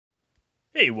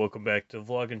Hey, welcome back to the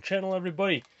vlogging channel,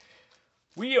 everybody.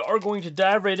 We are going to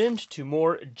dive right into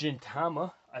more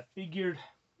Gintama. I figured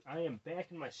I am back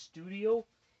in my studio,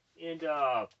 and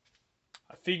I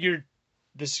figured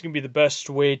this is going to be the best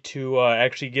way to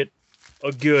actually get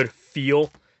a good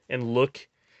feel and look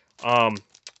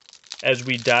as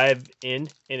we dive in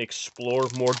and explore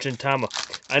more Gintama.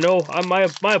 I know,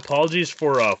 my apologies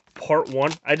for part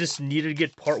one. I just needed to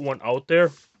get part one out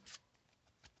there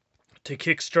to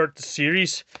kickstart the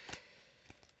series.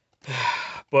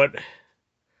 But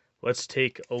let's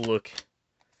take a look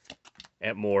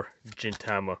at more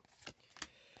Gintama.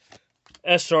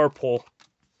 SR pull.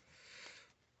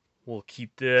 We'll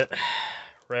keep that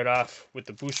right off with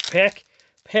the booster pack.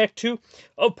 Pack 2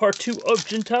 of part 2 of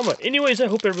Gintama. Anyways, I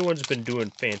hope everyone's been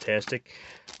doing fantastic.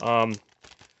 I've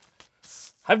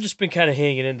just been kind of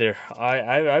hanging in there.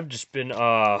 I've just been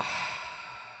a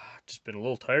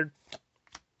little tired.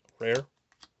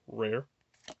 Rare.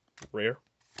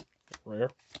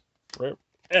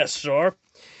 SR.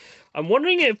 I'm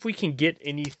wondering if we can get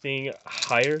anything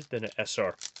higher than an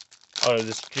SR out of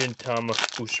this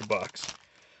Gintama booster box.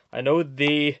 I know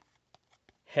they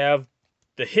have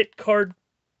the hit card.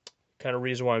 Kind of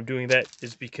reason why I'm doing that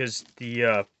is because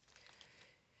the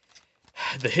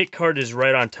hit card is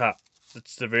right on top.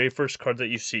 It's the very first card that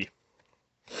you see.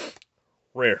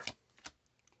 Rare.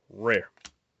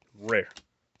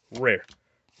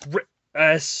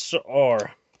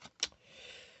 SR.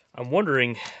 I'm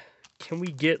wondering, can we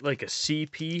get like a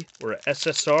CP or a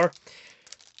SSR?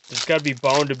 There's got to be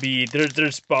bound to be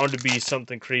there's bound to be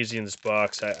something crazy in this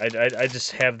box. I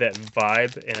just have that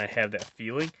vibe and I have that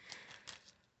feeling.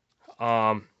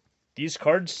 These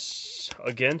cards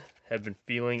again have been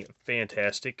feeling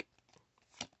fantastic.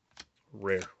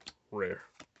 Rare.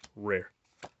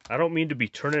 I don't mean to be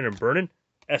turning and burning.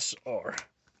 SR.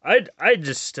 I'm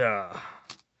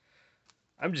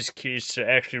just curious to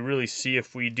actually really see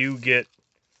if we do get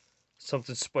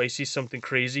something spicy, something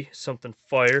crazy, something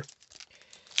fire.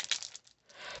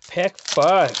 Pack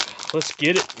 5. Let's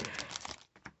get it.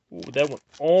 Ooh, that one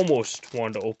almost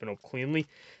wanted to open up cleanly.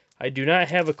 I do not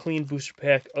have a clean booster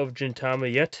pack of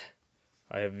Gintama yet.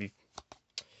 I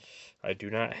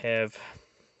do not have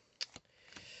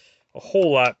a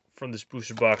whole lot from this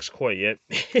booster box quite yet.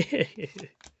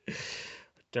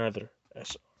 Another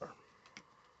SR.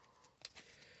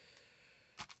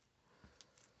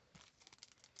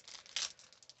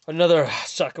 Another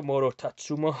Sakamoto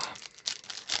Tatsuma.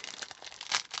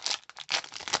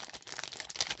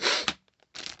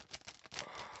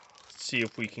 Let's see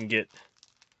if we can get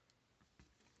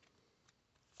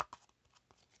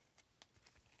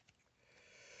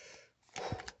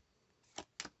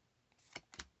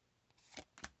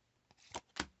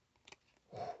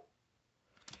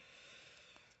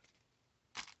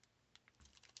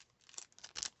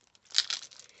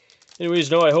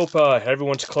Anyways, no, I hope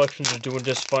everyone's collections are doing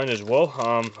just fine as well.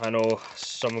 I know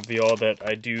some of y'all that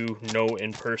I do know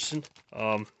in person.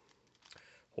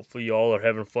 Hopefully y'all are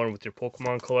having fun with your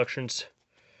Pokemon collections.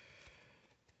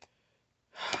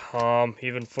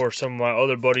 Even for some of my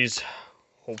other buddies,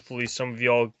 hopefully some of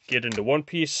y'all get into One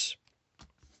Piece.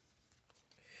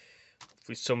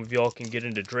 Hopefully some of y'all can get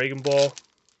into Dragon Ball.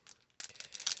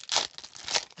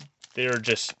 They're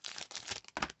just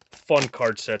fun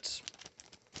card sets.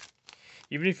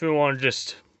 Even if you want to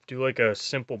just do like a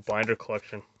simple binder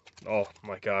collection. Oh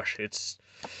my gosh,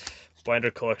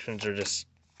 binder collections are just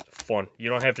fun. You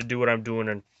don't have to do what I'm doing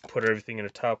and put everything in a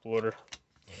top loader.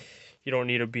 You don't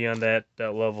need to be on that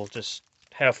level. Just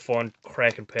have fun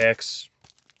cracking packs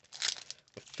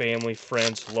with family,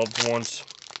 friends, loved ones.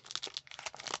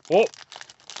 Oh,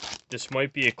 this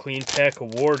might be a clean pack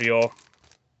award, y'all.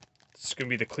 This is going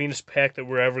to be the cleanest pack that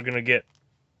we're ever going to get.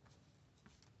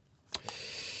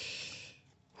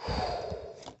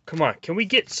 Come on, can we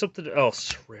get something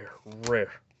else?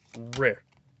 Rare.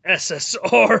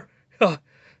 SSR!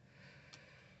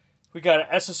 We got an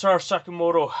SSR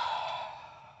Sakamoto.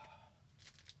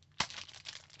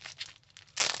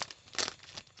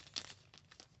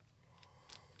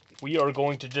 We are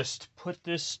going to just put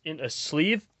this in a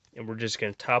sleeve, and we're just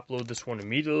going to top load this one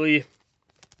immediately.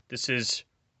 This is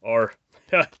our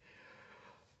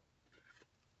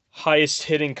highest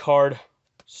hitting card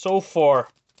so far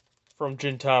from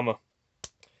Gintama.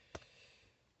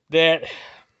 Look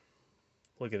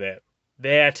at that.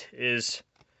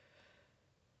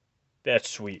 That's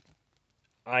sweet.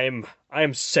 I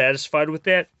am satisfied with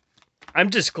that.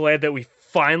 I'm just glad that we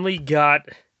finally got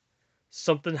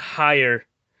something higher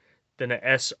than an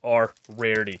SR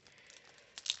rarity.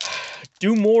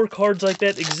 Do more cards like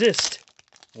that exist?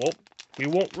 Well, We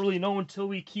won't really know until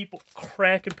we keep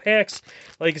cracking packs.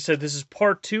 Like I said, this is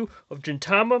part 2 of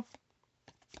Gintama.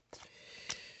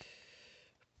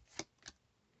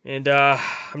 And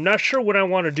I'm not sure when I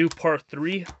want to do part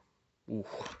 3. Ooh,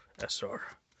 SR.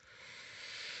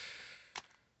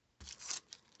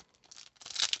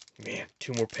 Man,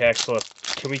 2 more packs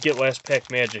left. Can we get last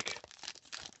pack magic?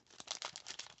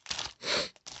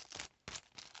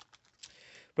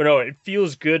 But no, it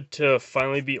feels good to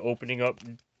finally be opening up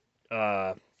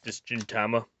this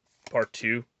Gintama part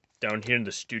 2 down here in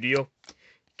the studio.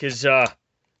 Because,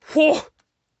 whoa!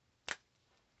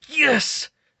 Yes!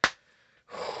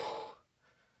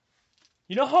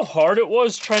 You know how hard it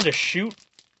was trying to shoot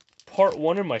part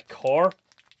 1 in my car?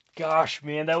 Gosh,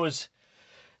 man, that was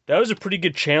a pretty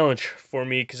good challenge for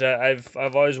me, because I've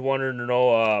always wanted to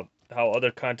know how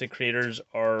other content creators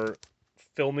are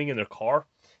filming in their car.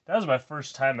 That was my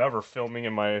first time ever filming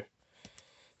in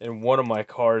one of my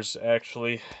cars,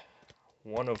 actually.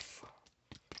 One of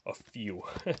a few.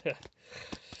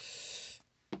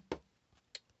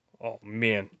 Oh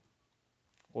man.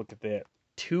 Look at that.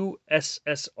 2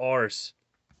 SSRs.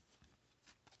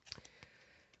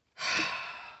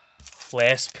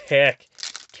 Last pack.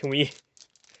 Can we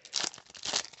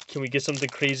get something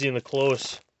crazy in the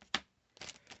close?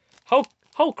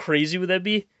 How crazy would that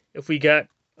be if we got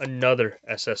another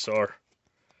SSR?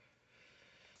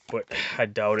 But I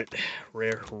doubt it.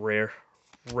 Rare.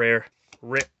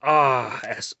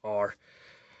 SR.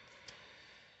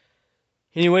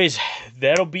 Anyways,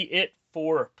 that'll be it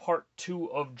for part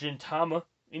 2 of Gintama.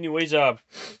 Anyways,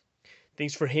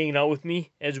 thanks for hanging out with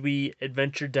me as we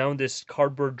adventure down this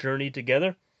cardboard journey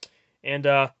together. And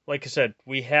like I said,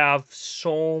 we have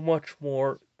so much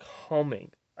more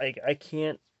coming. I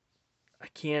can't.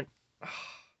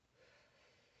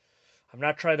 I'm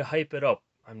not trying to hype it up.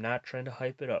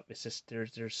 It's just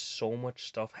there's so much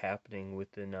stuff happening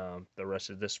within the rest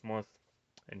of this month,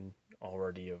 and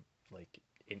already like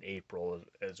in April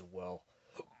as well.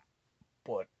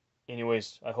 But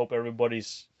anyways, I hope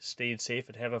everybody's staying safe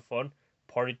and having fun.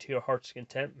 Party to your heart's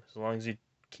content, as long as you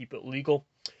keep it legal.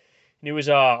 Anyways,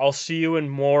 I'll see you in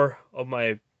more of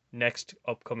my next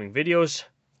upcoming videos.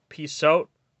 Peace out.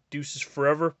 Deuces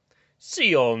forever. See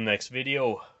you all in the next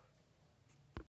video.